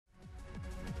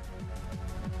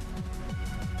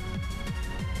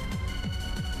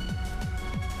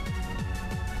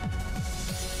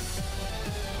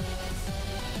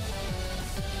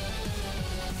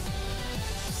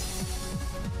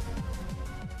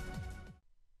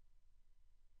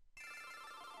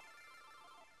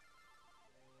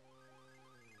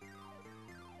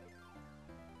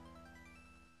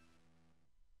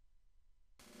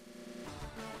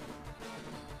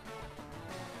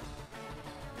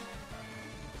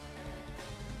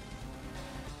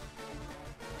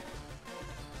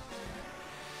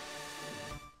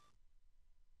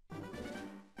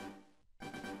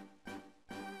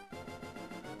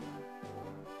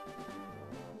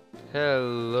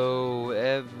Hello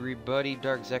everybody,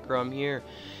 DarkZekrom here,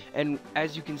 and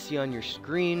as you can see on your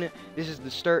screen, this is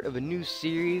the start of a new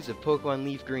series of Pokemon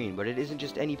Leaf Green, but it isn't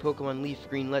just any Pokemon Leaf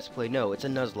Green Let's Play, no, it's a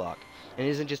Nuzlocke. And it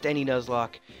isn't just any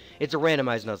Nuzlocke, it's a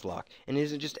randomized Nuzlocke. And it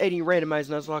isn't just any randomized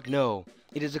Nuzlocke, no,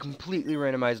 it is a completely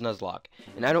randomized Nuzlocke.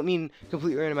 And I don't mean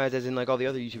completely randomized as in like all the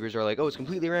other YouTubers are like, oh, it's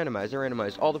completely randomized, they're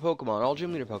randomized, all the Pokemon, all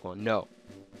Gym Leader Pokemon, no.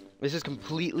 This is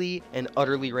completely and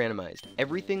utterly randomized.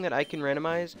 Everything that I can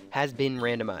randomize has been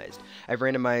randomized. I've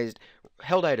randomized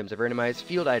held items, I've randomized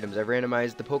field items, I've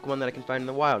randomized the Pokemon that I can find in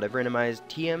the wild, I've randomized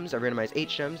TMs, I've randomized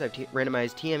HMs, I've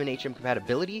randomized TM and HM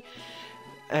compatibility,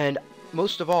 and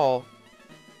most of all,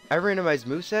 I've randomized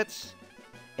movesets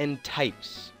and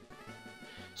types.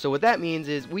 So what that means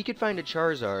is we could find a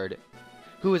Charizard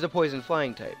who is a poison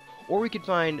flying type, or we could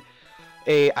find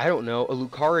I don't know, a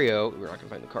Lucario. We're not going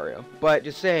to find Lucario. But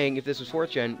just saying, if this was 4th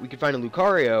gen, we could find a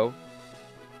Lucario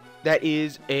that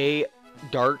is a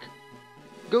dark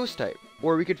ghost type.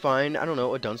 Or we could find, I don't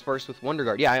know, a Dunsparce with Wonder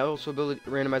Guard. Yeah, I also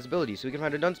randomize abilities. So we can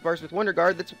find a Dunsparce with Wonder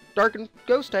Guard that's dark and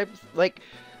ghost type, like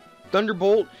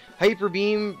Thunderbolt, Hyper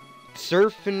Beam,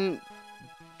 Surf, and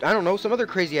I don't know, some other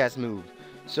crazy ass move.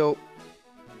 So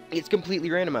it's completely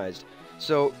randomized.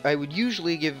 So I would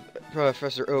usually give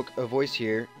Professor Oak a voice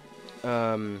here.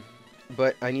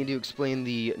 But I need to explain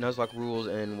the Nuzlocke rules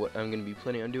and what I'm going to be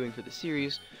planning on doing for the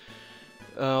series.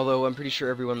 Although I'm pretty sure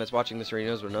everyone that's watching this already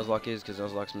knows what a Nuzlocke is, because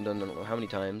Nuzlocke's been done I don't know how many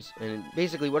times. And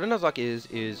basically what a Nuzlocke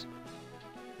is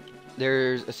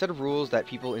there's a set of rules that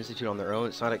people institute on their own.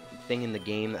 It's not a thing in the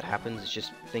game that happens, it's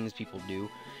just things people do.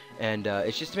 And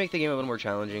it's just to make the game a little more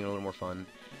challenging and a little more fun.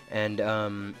 And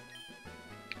I'm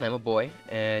a boy,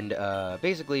 and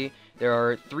basically there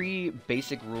are 3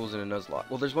 basic rules in a Nuzlocke.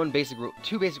 Well, there's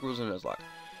two basic rules in a Nuzlocke.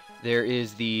 There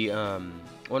is the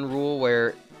one rule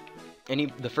where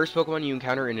the first Pokemon you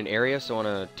encounter in an area, so on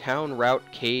a town, route,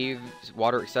 cave,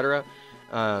 water, etc.,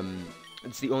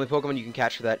 it's the only Pokemon you can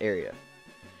catch for that area.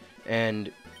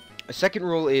 And a second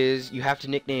rule is you have to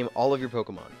nickname all of your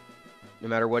Pokemon, no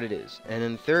matter what it is. And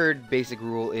then the third basic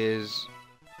rule is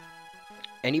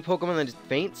any Pokemon that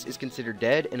faints is considered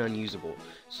dead and unusable.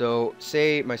 So,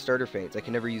 say my starter faints, I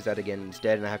can never use that again, it's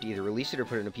dead, and I have to either release it or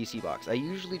put it in a PC box. I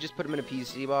usually just put them in a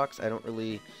PC box. I don't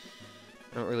really,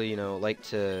 you know, like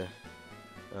to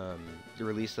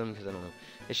release them, because I don't know,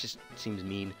 it just seems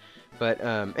mean. But,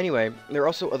 anyway, there are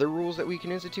also other rules that we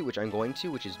can institute, which I'm going to,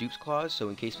 which is Dupe's Clause. So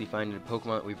in case we find a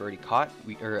Pokemon that we've already caught,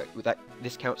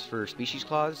 this counts for Species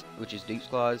Clause, which is Dupe's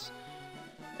Clause.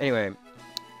 Anyway,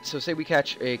 so say we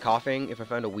catch a Coughing, if I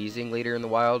find a Wheezing later in the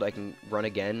wild, I can run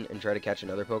again and try to catch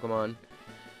another Pokemon.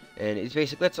 And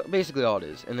that's basically all it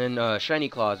is. And then Shiny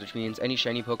Claws, which means any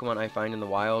shiny Pokemon I find in the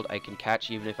wild, I can catch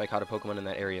even if I caught a Pokemon in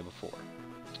that area before.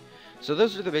 So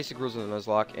those are the basic rules of the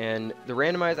Nuzlocke, and the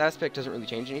randomized aspect doesn't really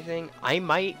change anything. I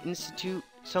might institute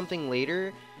something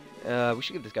later. We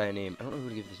should give this guy a name. I don't know who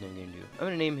to give this name to. I'm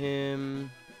gonna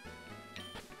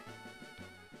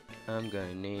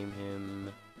name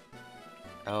him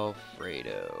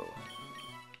Alfredo.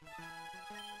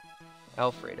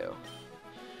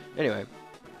 Anyway,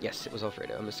 yes, it was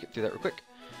Alfredo. I'm gonna skip through that real quick.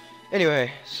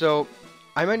 Anyway, so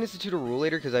I might institute a rule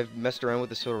later, because I've messed around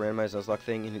with this total randomized Nuzlocke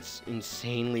thing, and it's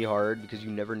insanely hard, because you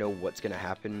never know what's gonna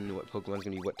happen, what Pokemon's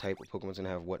gonna be what type, what Pokemon's gonna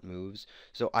have what moves.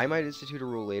 So I might institute a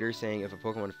rule later saying if a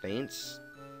Pokemon faints,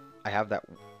 I have that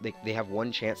they have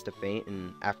one chance to faint,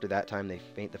 and after that time they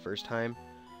faint the first time,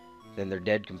 then they're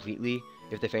dead completely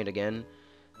if they faint again.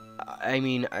 I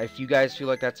mean, if you guys feel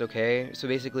like that's okay, so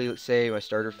basically, let's say my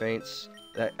starter faints,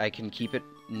 that I can keep it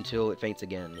until it faints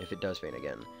again, if it does faint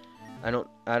again. I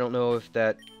don't know if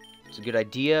that's a good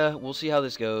idea. We'll see how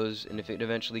this goes, and if it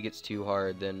eventually gets too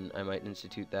hard, then I might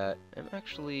institute that. I'm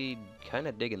actually kind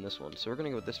of digging this one, so we're gonna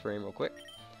go with this frame real quick,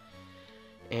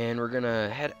 and we're gonna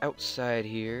head outside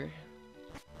here.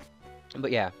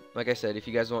 But yeah, like I said, if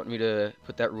you guys want me to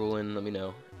put that rule in, let me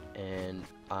know, and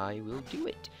I will do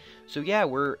it. So yeah,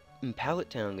 we're in Pallet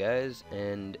Town, guys,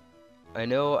 and I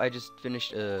know I just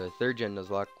finished a 3rd gen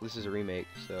Nuzlocke. This is a remake,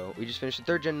 so we just finished a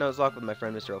 3rd gen Nuzlocke with my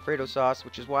friend Mr. Alfredo Sauce,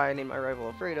 which is why I named my rival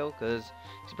Alfredo, because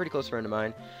he's a pretty close friend of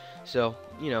mine. So,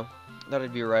 you know, thought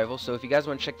it'd be a rival. So if you guys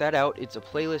want to check that out, it's a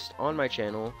playlist on my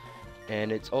channel,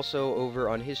 and it's also over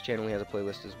on his channel. He has a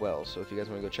playlist as well. So if you guys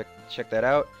want to go check that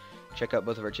out, check out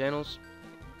both of our channels.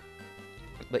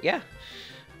 But yeah,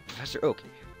 Professor Oak.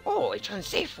 Oh, it's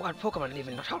unsafe for Pokemon live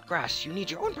in the tall grass. You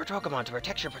need your own Pokemon to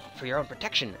protect for your own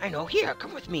protection. I know. Here,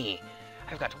 come with me.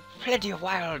 I've got plenty of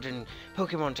wild and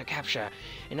Pokemon to capture,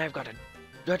 and I've got a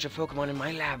bunch of Pokemon in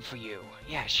my lab for you.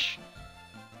 Yes.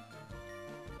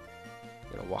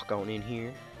 I'm gonna walk on in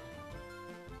here.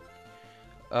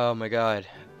 Oh my god.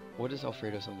 What does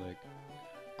Alfredo sound like?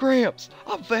 Gramps,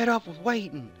 I'm fed up with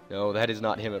waiting. No, that is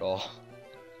not him at all.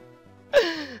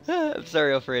 I'm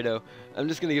sorry, Alfredo. I'm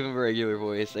just gonna give him a regular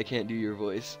voice. I can't do your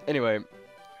voice. Anyway.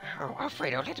 Oh,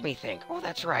 Alfredo, let me think. Oh,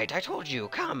 that's right. I told you.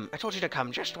 Come. I told you to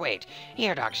come. Just wait.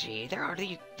 Here, Doxy. There are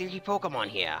the Pokemon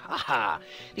here. Haha.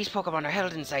 These Pokemon are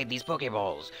held inside these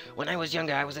Pokeballs. When I was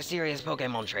younger, I was a serious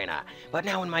Pokemon trainer. But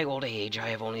now in my old age, I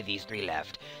have only these 3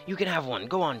 left. You can have one.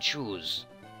 Go on, choose.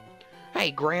 Hey,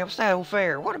 Gramps, that ain't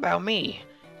fair. What about me?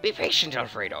 Be patient,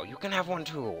 Alfredo. You can have one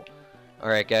too.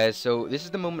 Alright, guys. So, this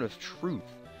is the moment of truth.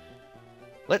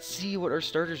 Let's see what our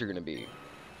starters are gonna be.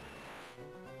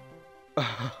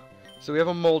 So we have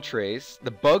a Moltres. The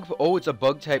bug... Oh, it's a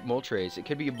bug-type Moltres. It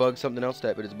could be a bug something else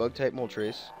type, but it's a bug-type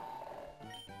Moltres.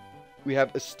 We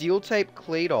have a Steel-type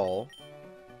Claydol.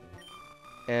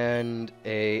 And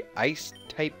a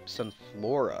Ice-type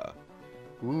Sunflora.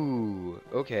 Ooh,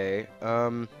 okay.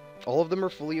 All of them are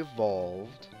fully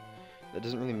evolved. That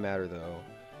doesn't really matter, though.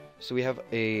 So we have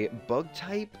a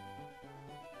bug-type...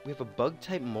 We have a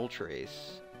bug-type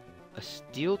Moltres. A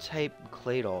Steel-type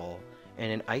Claydol.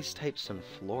 And an Ice-type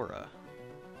Sunflora.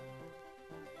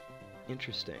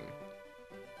 Interesting.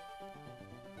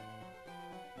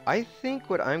 I think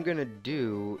what I'm gonna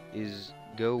do is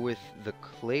go with the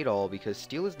Claydol, because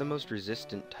Steel is the most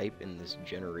resistant type in this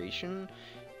generation.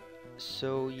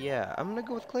 So yeah, I'm gonna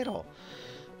go with Claydol.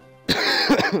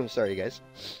 Sorry, guys.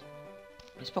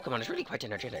 This Pokemon is really quite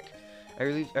energetic. I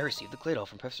received the Claydol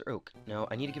from Professor Oak. Now,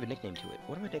 I need to give a nickname to it.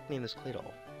 What do I nickname this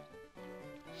Claydol?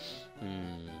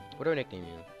 What do I nickname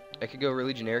you? I could go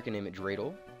really generic and name it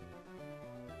Dreidel.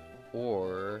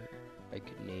 Or I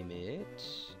could name it...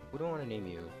 What do I want to name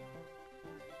you?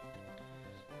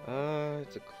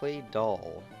 It's a clay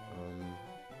doll.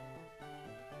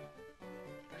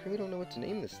 I really don't know what to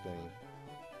name this thing.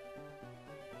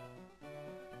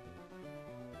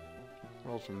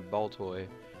 All from Baltoy.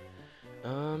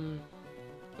 I'm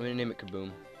gonna name it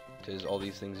Kaboom, because all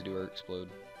these things do are explode.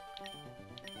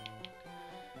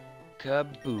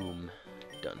 Kaboom.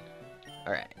 Done.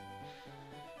 Alright.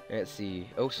 Let's see.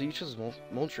 Oh, so you chose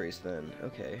Moltres then.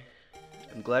 Okay.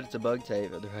 I'm glad it's a bug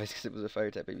type, otherwise, because it was a fire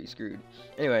type, I'd be screwed.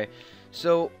 Anyway,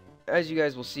 so, as you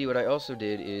guys will see, what I also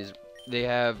did is they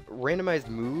have randomized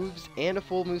moves and a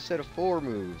full moveset of 4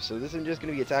 moves. So this isn't just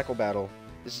going to be a tackle battle.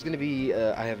 This is going to be,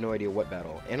 I have no idea what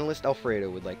battle. Analyst Alfredo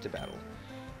would like to battle.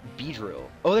 Beedrill.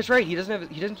 Oh, that's right, he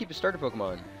doesn't keep his starter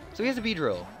Pokemon. So he has a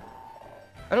Beedrill.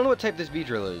 I don't know what type this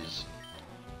Beedrill is.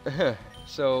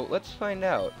 So, let's find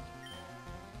out.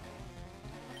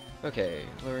 Okay,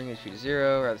 lowering HP to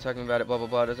 0, rather talking about it, blah blah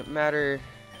blah, doesn't matter.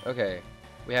 Okay,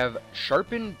 we have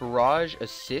Sharpen, Barrage,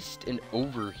 Assist, and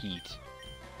Overheat.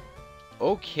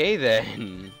 Okay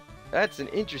then, that's an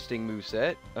interesting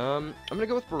moveset. I'm gonna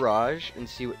go with Barrage and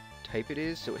see what type it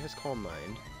is. So it has Calm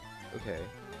Mind. Okay.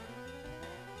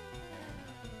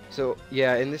 So,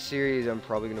 yeah, in this series, I'm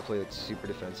probably gonna play like super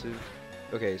defensive.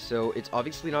 Okay, so it's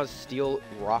obviously not a Steel,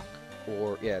 Rock,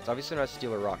 or... Yeah, it's obviously not a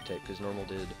Steel or Rock type, because normal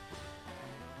did...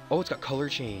 Oh, it's got color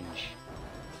change!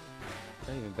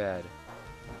 Not even bad.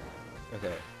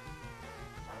 Okay.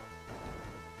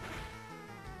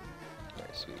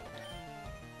 Alright, sweet.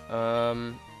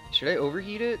 Should I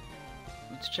overheat it?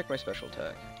 Let's check my special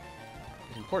attack.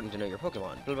 It's important to know your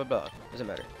Pokemon. Blah, blah, blah. Doesn't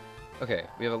matter. Okay,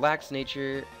 we have a Lax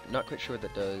Nature. Not quite sure what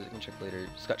that does. I can check later.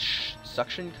 It's got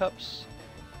Suction Cups.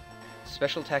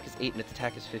 Special attack is 8 and its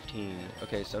attack is 15.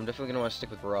 Okay, so I'm definitely going to want to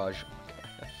stick with Barrage.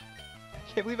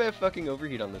 I can't believe I have fucking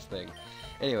overheat on this thing.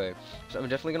 Anyway, so I'm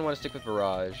definitely going to want to stick with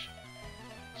Barrage.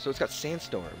 So it's got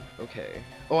Sandstorm. Okay.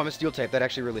 Oh, I'm a Steel type. That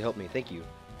actually really helped me. Thank you.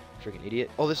 Freaking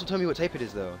idiot. Oh, this will tell me what type it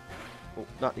is, though. Well,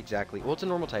 not exactly. Well, it's a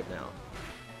normal type now.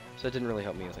 So it didn't really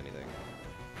help me with anything.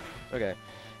 Okay.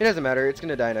 It doesn't matter. It's going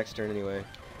to die next turn anyway.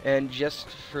 And just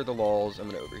for the lols, I'm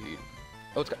going to overheat.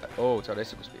 Oh, it's got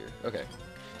Icicle Spear. Okay.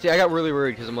 See, I got really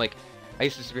worried because I'm like, I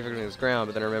used to specifically on this ground,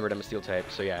 but then I remembered I'm a Steel type,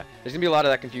 so yeah. There's gonna be a lot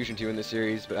of that confusion too in this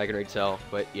series, but I can already tell.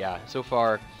 But yeah, so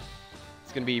far,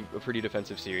 it's gonna be a pretty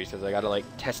defensive series because I gotta like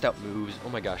test out moves. Oh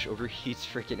my gosh, Overheat's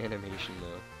freaking animation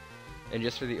though. And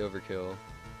just for the overkill.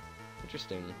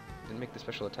 Interesting. Didn't make the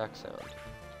special attack sound.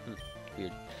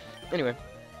 Weird. Anyway,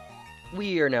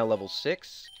 we are now level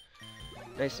 6.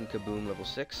 Nice and Kaboom, level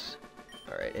 6.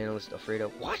 Alright, Analyst Alfredo.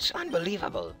 What's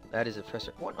unbelievable? That is a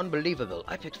Professor. What unbelievable?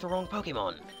 I picked the wrong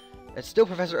Pokemon. That's still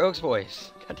Professor Oak's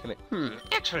voice. God damn it.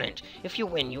 Excellent. If you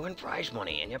win, you earn prize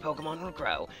money, and your Pokemon will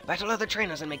grow. Battle other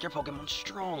trainers and make your Pokemon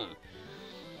strong.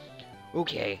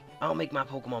 Okay, I'll make my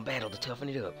Pokemon battle to toughen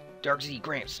it up.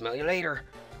 DarkZekrom, smell you later.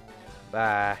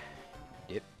 Bye.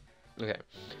 Dip. Okay.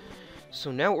 So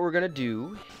now what we're gonna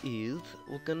do is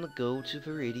we're gonna go to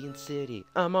Viridian City.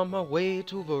 I'm on my way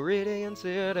to Viridian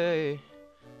City.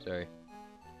 Sorry.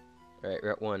 Alright,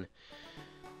 Route 1.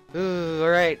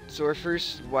 Alright, so our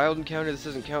first wild encounter, this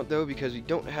doesn't count though because we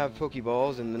don't have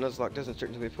Pokeballs and the Nuzlocke doesn't start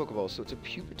until we have Pokeballs, so it's a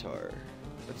Pupitar.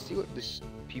 Let's see what this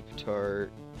Pupitar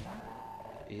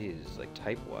is, like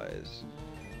type-wise.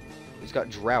 It's got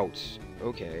Drought.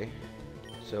 Okay.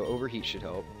 So Overheat should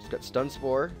help. It's got Stun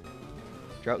Spore.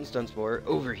 Drought and Stun Spore.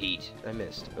 Overheat. I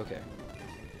missed. Okay.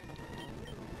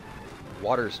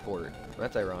 Water Sport.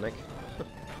 That's ironic.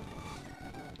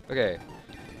 Okay.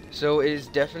 So it is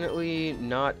definitely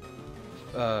not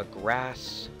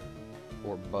grass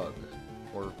or bug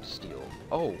or steel.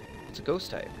 Oh, it's a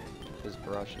ghost type. His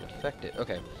barrage should affect it.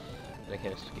 Okay. And I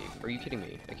can't escape. Are you kidding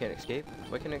me? I can't escape?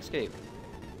 Why can't I escape?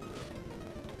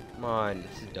 Come on,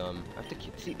 this is dumb. I have to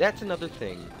see, that's another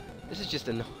thing. This is just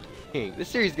annoying. This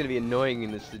series is gonna be annoying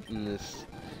in this.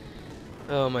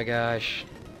 Oh my gosh.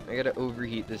 I gotta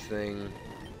overheat this thing.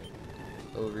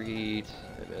 Overheat.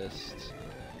 I missed.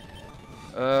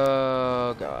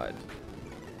 Oh god.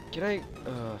 Can I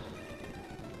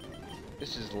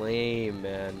this is lame,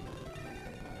 man.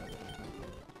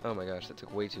 Oh my gosh, that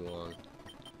took way too long.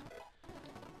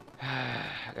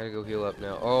 I gotta go heal up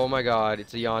now. Oh my god,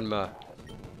 it's a Yanma.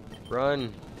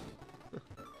 Run.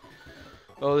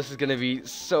 Oh, this is gonna be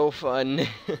so fun.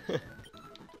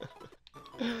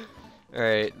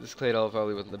 Alright, this Claydol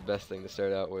probably wasn't the best thing to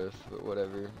start out with, but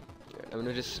whatever. Right, I'm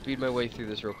gonna just speed my way through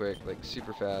this real quick, like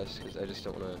super fast, because I just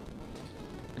don't wanna...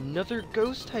 Another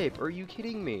ghost type! Are you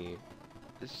kidding me?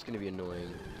 This is gonna be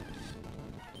annoying.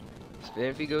 Is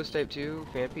Phanpy ghost type too?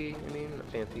 Phanpy? I mean,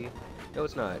 not Phanpy. No,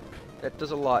 it's not. That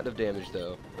does a lot of damage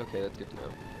though. Okay, that's good to know.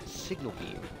 Signal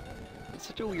Beam. It's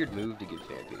such a weird move to give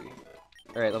Phanpy.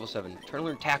 Alright, level 7. Turn to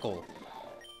learn Tackle.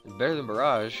 It's better than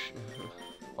Barrage.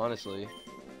 Honestly.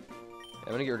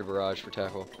 I'm gonna get rid of Barrage for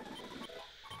Tackle.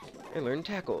 And learn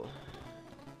Tackle.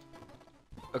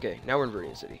 Okay, now we're in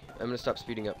Viridian City. I'm gonna stop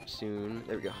speeding up soon.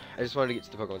 There we go. I just wanted to get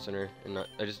to the Pokemon Center, and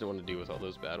I just didn't want to deal with all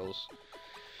those battles.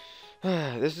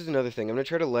 This is another thing. I'm gonna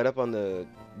try to let up on the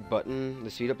button,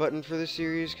 the speed up button for this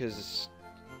series, because,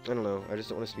 I don't know, I just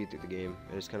don't want to speed through the game.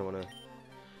 I just kind of want to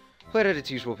play it at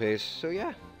its usual pace, so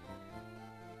yeah.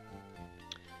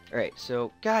 Alright,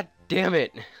 so, god damn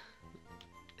it!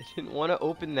 I didn't want to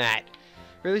open that.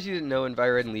 For those you didn't know, in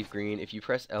Fire Red and Leaf Green, if you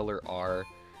press L or R,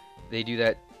 they do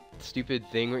that stupid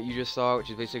thing that you just saw, which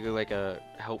is basically like a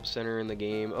help center in the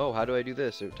game. Oh, how do I do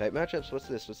this? Or type matchups? What's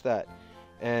this? What's that?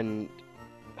 And,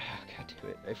 god damn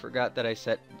it, I forgot that I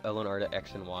set L and R to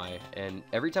X and Y, and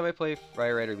every time I play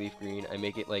Fire Red or Leaf Green, I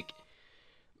make it like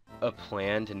a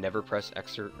plan to never press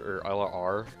X or L or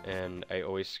R, and I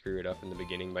always screw it up in the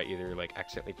beginning by either like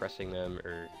accidentally pressing them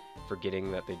or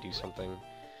forgetting that they do something.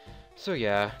 So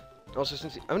yeah. Also,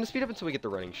 since I'm gonna speed up until we get the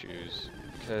running shoes,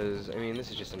 because I mean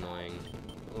this is just annoying.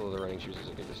 Oh, the running shoes is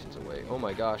a good distance away. Oh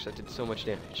my gosh, that did so much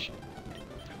damage.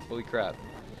 Holy crap.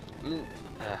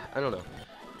 I don't know.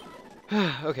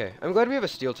 Okay, I'm glad we have a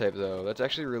steel type though. That's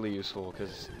actually really useful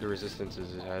because the resistance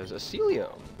is it has a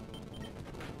Celio.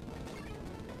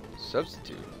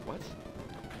 Substitute. What?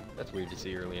 That's weird to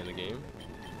see early in the game.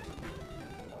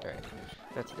 Alright,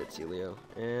 that's dead Celio.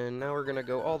 And now we're gonna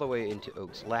go all the way into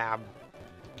Oak's lab.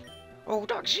 Oh,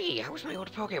 Doc G, how's my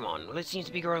old Pokemon? Well, it seems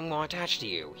to be growing more attached to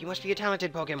you. You must be a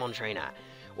talented Pokemon trainer.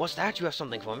 What's that? You have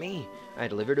something for me? I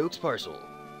delivered Oak's parcel.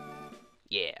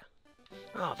 Yeah.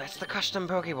 Oh, that's the custom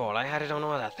Pokeball. I had it on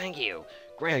order. Thank you.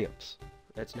 Gramps.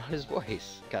 That's not his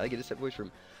voice. Gotta get a set voice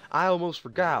from. I almost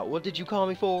forgot. What did you call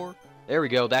me for? There we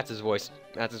go. That's his voice.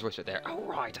 That's his voice right there. Oh,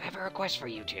 right. I have a request for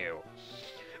you two.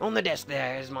 On the desk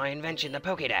there is my invention, the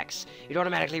Pokédex. It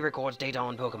automatically records data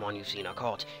on Pokemon you've seen or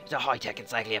caught. It's a high-tech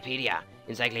encyclopedia.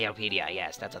 Encyclopedia,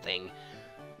 yes, that's a thing.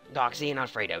 Doxy and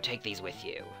Alfredo, take these with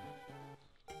you.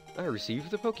 I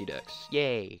received the Pokédex.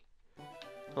 Yay.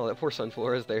 Oh, that poor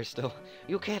Sunflora is there still.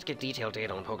 You can't get detailed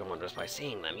data on Pokemon just by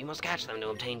seeing them. You must catch them to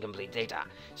obtain complete data.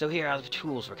 So here are the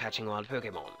tools for catching wild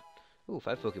Pokemon. Ooh,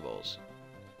 5 Pokeballs.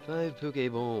 5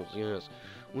 Pokeballs, yes.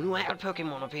 When a wild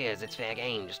Pokemon appears, it's fair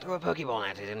game. Just throw a Pokeball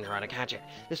at it and try to catch it.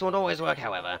 This won't always work,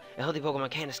 however. A healthy Pokemon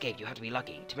can't escape. You have to be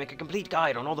lucky. To make a complete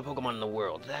guide on all the Pokemon in the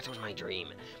world, that was my dream.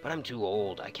 But I'm too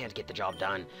old. I can't get the job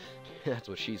done. That's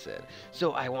what she said.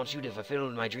 So I want you to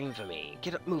fulfill my dream for me.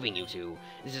 Get up moving, you two.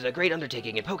 This is a great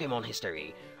undertaking in Pokemon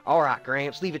history. Alright,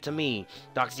 Gramps, leave it to me.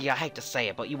 Doxy, I hate to say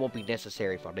it, but you won't be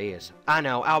necessary for this. I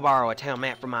know, I'll borrow a town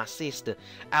map from my sister.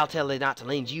 I'll tell her not to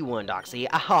lend you one, Doxy.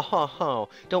 Ah-ha-ha-ha.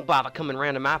 Don't bother coming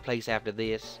round to my place after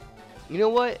this. You know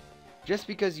what? Just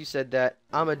because you said that,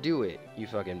 I'ma do it, you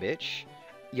fucking bitch.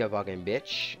 You fucking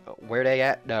bitch. Where they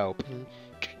at? No.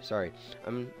 Sorry.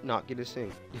 I'm not gonna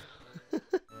sing.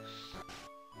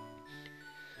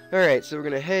 Alright, so we're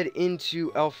gonna head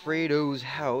into Alfredo's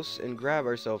house and grab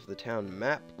ourselves the town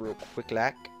map real quick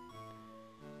like.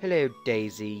 Hello,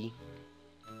 Daisy.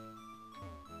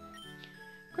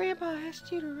 Grandpa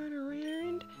asked you to run a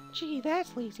errand? Gee,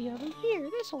 that's lazy of him. Here,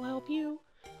 this'll help you.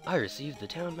 I received the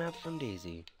town map from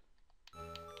Daisy.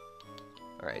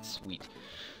 Alright, sweet.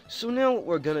 So now what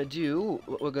we're gonna do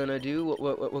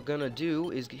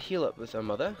is heal up with our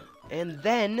mother, and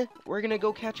then we're gonna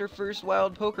go catch our first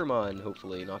wild Pokemon,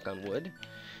 hopefully, knock on wood.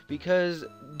 Because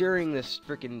during this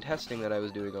frickin' testing that I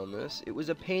was doing on this, it was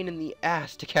a pain in the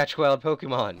ass to catch wild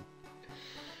Pokemon.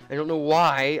 I don't know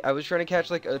why. I was trying to catch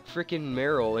like a frickin'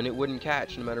 Marill and it wouldn't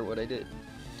catch no matter what I did.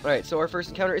 Alright, so our first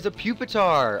encounter is a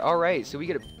Pupitar! Alright, so we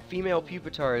get a female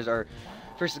Pupitar as our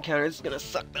first encounter. This is gonna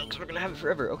suck though, because we're gonna have it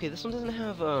forever. Okay, this one doesn't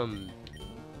have,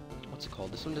 what's it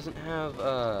called? This one doesn't have,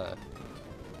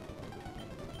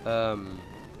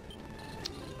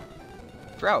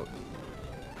 drought.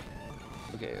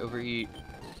 Okay, overheat.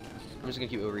 I'm just gonna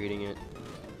keep overheating it.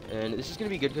 And this is gonna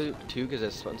be good too, because it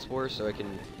has Stun Spore, so I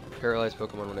can paralyze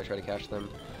Pokemon when I try to catch them.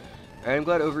 I'm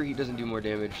glad overheat doesn't do more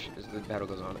damage as the battle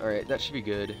goes on. Alright, that should be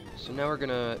good. So now we're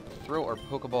gonna throw our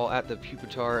Pokeball at the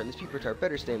Pupitar, and this Pupitar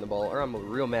better stay in the ball, or I'm gonna be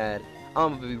real mad.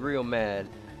 I'm gonna be real mad.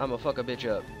 I'm gonna fuck a bitch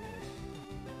up.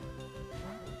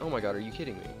 Oh my god, are you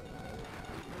kidding me?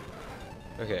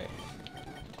 Okay.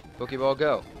 Pokeball,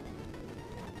 go.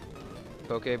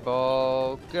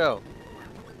 Pokeball, go.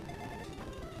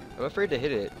 I'm afraid to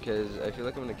hit it, because I feel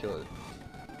like I'm gonna kill it.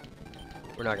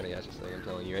 We're not gonna catch this thing, I'm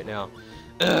telling you right now.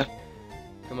 Ugh.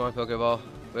 Come on, Pokeball.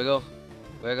 Wiggle.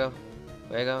 Wiggle.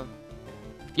 Wiggle.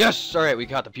 Yes! Alright, we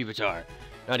caught the Pupitar.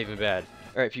 Not even bad.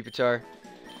 Alright, Pupitar.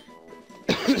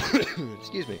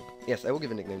 Excuse me. Yes, I will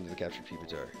give a nickname to the captured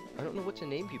Pupitar. I don't know what to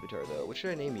name Pupitar, though. What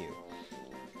should I name you?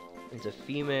 It's a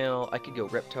female. I could go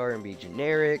Reptar and be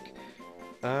generic.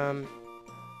 Let's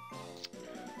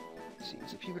see,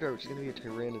 it's a Pupitar, which is going to be a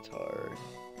Tyranitar.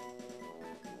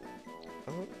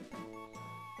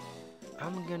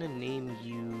 I'm gonna name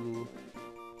you...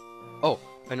 Oh,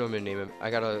 I know I'm gonna name him. I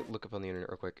gotta look up on the internet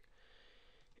real quick.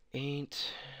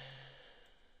 Ain't...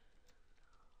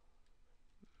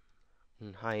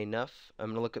 high enough. I'm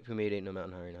gonna look up who made Ain't No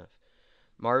Mountain High Enough.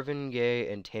 Marvin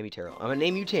Gaye and Tammy Terrell. I'm gonna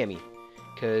name you Tammy,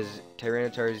 because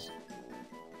Tyranitar's...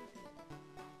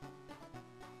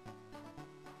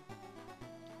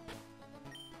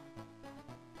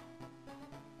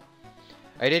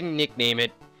 I didn't nickname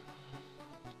it.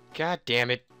 God damn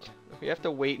it. We have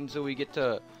to wait until we get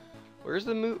to... Where's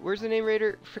the name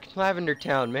raider? Frickin' Lavender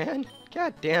Town, man.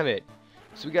 God damn it.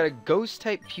 So we got a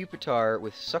Ghost-type Pupitar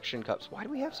with Suction Cups. Why do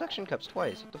we have Suction Cups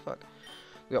twice? What the fuck?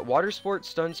 We got Water Sport,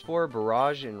 Stun Spore,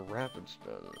 Barrage, and Rapid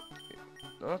Spin.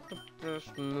 Not the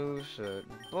best moveset,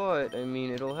 but, I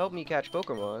mean, it'll help me catch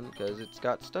Pokemon, because it's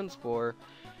got Stun Spore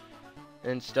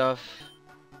and stuff.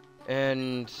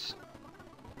 And...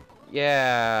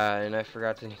 yeah, and I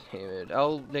forgot to nickname it.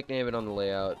 I'll nickname it on the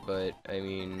layout, but, I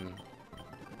mean...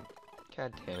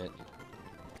 God damn it.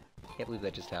 Can't believe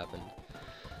that just happened.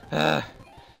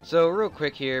 So, real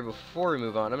quick here, before we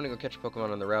move on, I'm gonna go catch a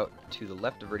Pokemon on the route to the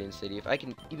left of Radiant City, if I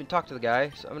can even talk to the guy.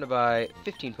 So I'm gonna buy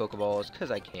 15 Pokeballs, because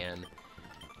I can.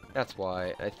 That's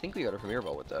why. I think we got a Premier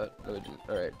Ball with that. No, we didn't.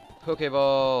 Alright.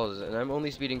 Pokeballs! And I'm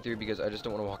only speeding through because I just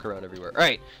don't want to walk around everywhere.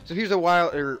 Alright, so here's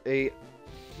a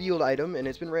field item, and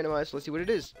it's been randomized, so let's see what it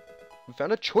is. We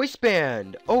found a Choice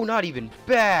Band! Oh, not even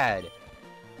bad!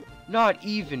 Not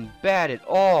even bad at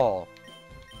all!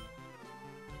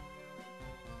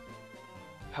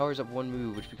 Powers up one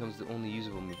move, which becomes the only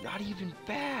usable move. Not even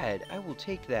bad! I will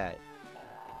take that.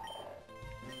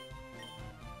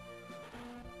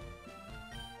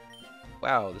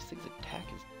 Wow, this thing's attack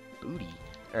is booty.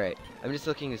 Alright, I'm just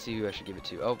looking to see who I should give it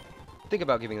to. I'll think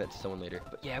about giving that to someone later.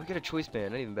 But yeah, we got a Choice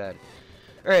Band, not even bad.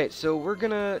 Alright, so we're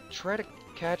gonna try to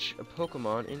catch a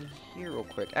Pokemon in here real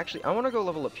quick. Actually, I want to go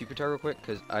level up Pupitar real quick,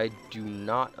 because I do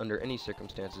not, under any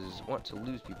circumstances, want to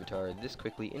lose Pupitar this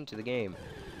quickly into the game.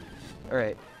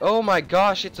 Alright. Oh my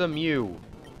gosh, it's a Mew!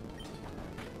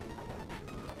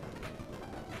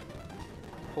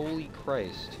 Holy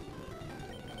Christ.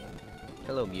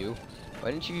 Hello, Mew.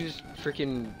 Why didn't you use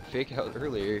frickin' Fake Out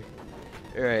earlier?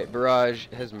 Alright, Barrage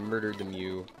has murdered the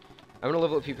Mew. I'm gonna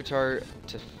level up Pupitar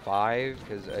to 5,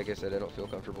 because like I said, I don't feel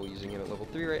comfortable using him at level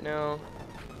 3 right now.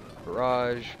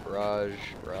 Barrage, Barrage,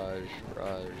 Barrage,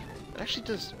 Barrage. It actually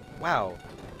does... wow.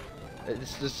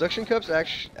 The Suction Cups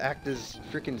act as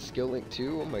freaking skill link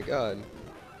too? Oh my god.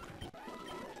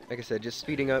 Like I said, just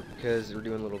speeding up because we're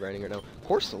doing a little grinding right now.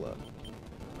 Corsola.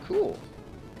 Cool.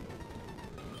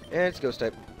 And it's ghost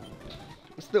type.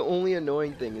 It's the only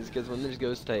annoying thing is because when there's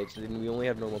ghost types, then we only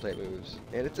have normal type moves.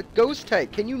 And it's a ghost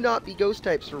type! Can you not be ghost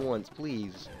types for once,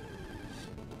 please?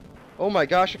 Oh my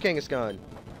gosh, a Kangaskhan!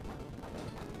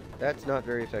 That's not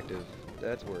very effective.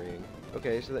 That's worrying.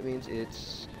 Okay, so that means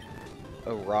it's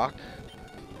a rock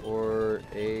or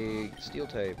a steel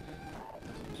type.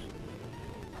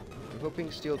 I'm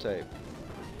hoping steel type.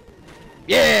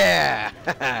 Yeah!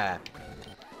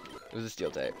 It was a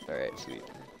steel type. Alright, sweet.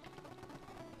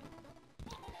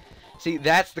 See,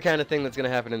 that's the kind of thing that's going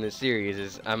to happen in this series,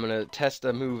 is I'm going to test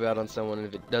a move out on someone, and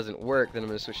if it doesn't work, then I'm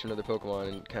going to switch to another Pokemon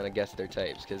and kind of guess their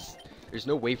types, because there's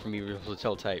no way for me to be able to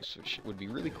tell types, which would be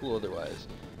really cool otherwise.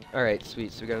 Alright,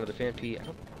 sweet, so we got another Phanpy.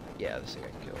 Yeah, this thing I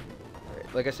can kill.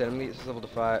 Alright, like I said, I'm going to get this level to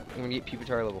 5. I'm going to get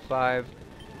Pupitar level 5.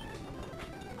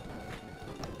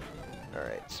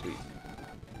 Alright, sweet.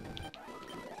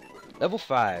 Level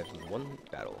 5, one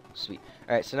battle. Sweet.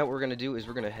 Alright, so now what we're going to do is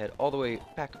we're going to head all the way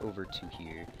back over to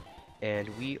here. And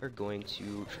we are going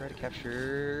to try to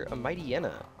capture a Mighty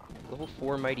Yenna. Level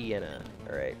 4 Mighty Yenna.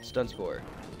 Alright, Stun Spore.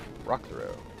 Rock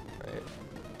Throw. Alright.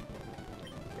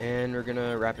 And we're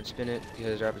gonna Rapid Spin it,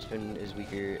 because Rapid Spin is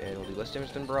weaker and will do less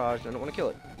damage than Barrage, and I don't want to kill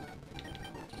it.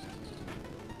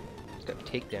 It's got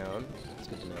Takedown. That's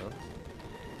good to know.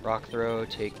 Rock Throw,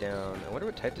 Takedown. I wonder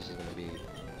what type this is gonna be.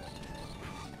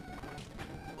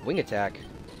 Wing Attack.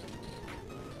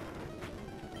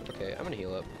 Okay, I'm gonna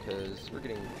heal up, because we're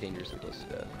getting dangerously close to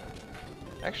death.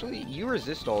 Actually, you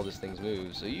resist all this thing's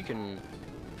moves, so you can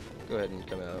go ahead and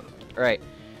come out. Alright.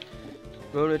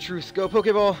 Moment of truth. Go,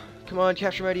 Pokeball! Come on,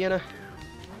 capture Mighty Yenna.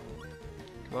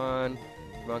 Come on.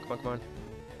 Come on, come on, come on.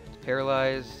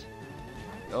 Paralyzed.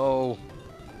 Oh.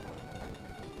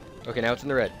 Okay, now it's in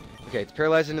the red. Okay, it's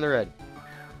paralyzed and in the red.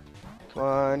 Come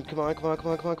on, come on, come on,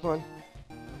 come on, come on, come on.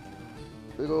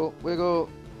 Wiggle, wiggle,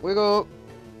 wiggle.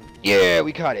 Yeah,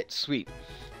 we caught it. Sweet.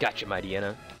 Gotcha, Mighty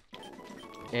Yenna.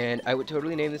 And I would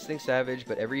totally name this thing Savage,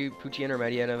 but every Poochyena or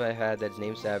Mighty Yenna I had that's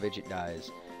named Savage, it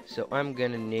dies. So I'm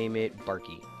gonna name it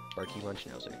Barky. Barky von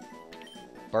Schnauzer.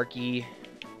 Barky.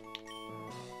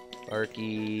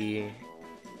 Barky.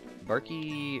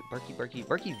 Barky. Barky. Barky.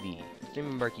 Barky V. Let's name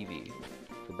him Barky V.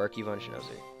 For Barky von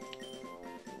Schnauzer.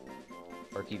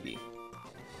 Barky V.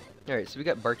 Alright, so we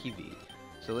got Barky V.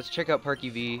 So let's check out Barky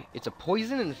V. It's a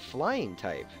poison and flying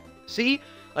type. See?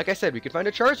 Like I said, we could find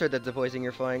a Charizard that's a poison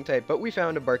or flying type, but we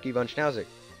found a Barky von Schnauzer.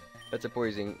 That's a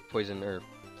poison or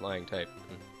flying type.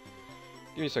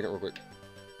 Give me a second real quick.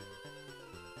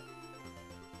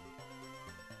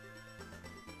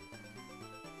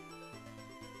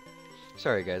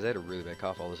 Sorry guys, I had a really bad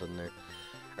cough all of a sudden there.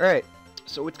 Alright,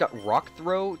 so it's got Rock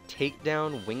Throw,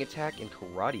 Takedown, Wing Attack, and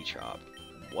Karate Chop.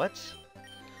 What?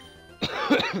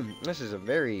 This is a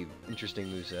very interesting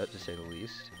moveset, to say the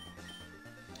least.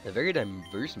 A very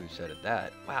diverse moveset at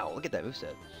that. Wow, look at that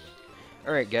moveset.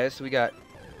 Alright guys, so we got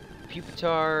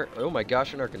Pupitar. Oh my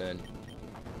gosh, an Arcanine.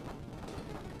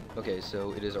 Okay,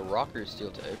 so it is a Rock or Steel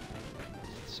type.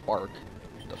 Spark.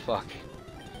 What the fuck?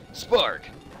 Spark!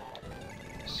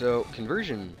 So,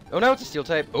 Conversion. Oh, now it's a Steel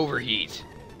type. Overheat.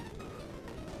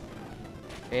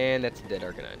 And that's a dead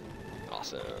Arcanine.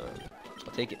 Awesome.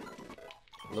 I'll take it.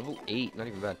 Level 8. Not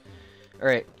even bad.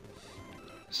 Alright.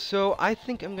 So, I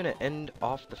think I'm going to end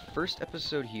off the first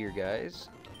episode here, guys.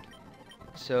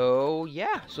 So,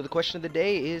 yeah. So, the question of the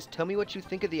day is, tell me what you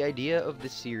think of the idea of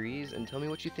this series, and tell me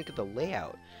what you think of the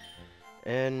layout.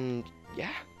 And,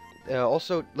 yeah.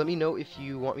 Also, let me know if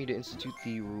you want me to institute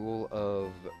the rule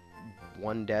of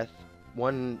one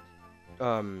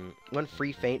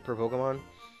free faint per Pokemon.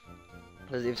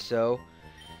 Because if so,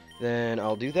 then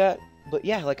I'll do that. But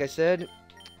yeah, like I said,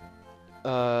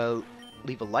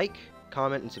 leave a like,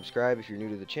 comment, and subscribe if you're new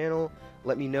to the channel.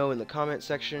 Let me know in the comment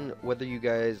section whether you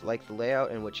guys like the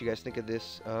layout and what you guys think of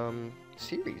this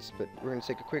series. But we're gonna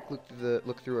take a quick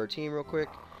look through our team real quick.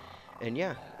 And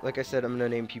yeah, like I said, I'm gonna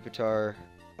name Pupitar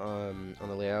on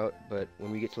the layout, but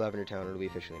when we get to Lavender Town, it'll be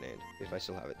officially named, if I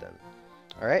still have it then.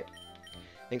 Alright,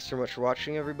 thanks so much for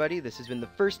watching, everybody. This has been the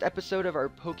first episode of our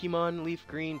Pokemon Leaf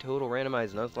Green Total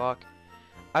Randomized Nuzlocke.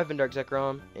 I've been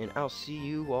DarkZekrom, and I'll see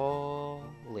you all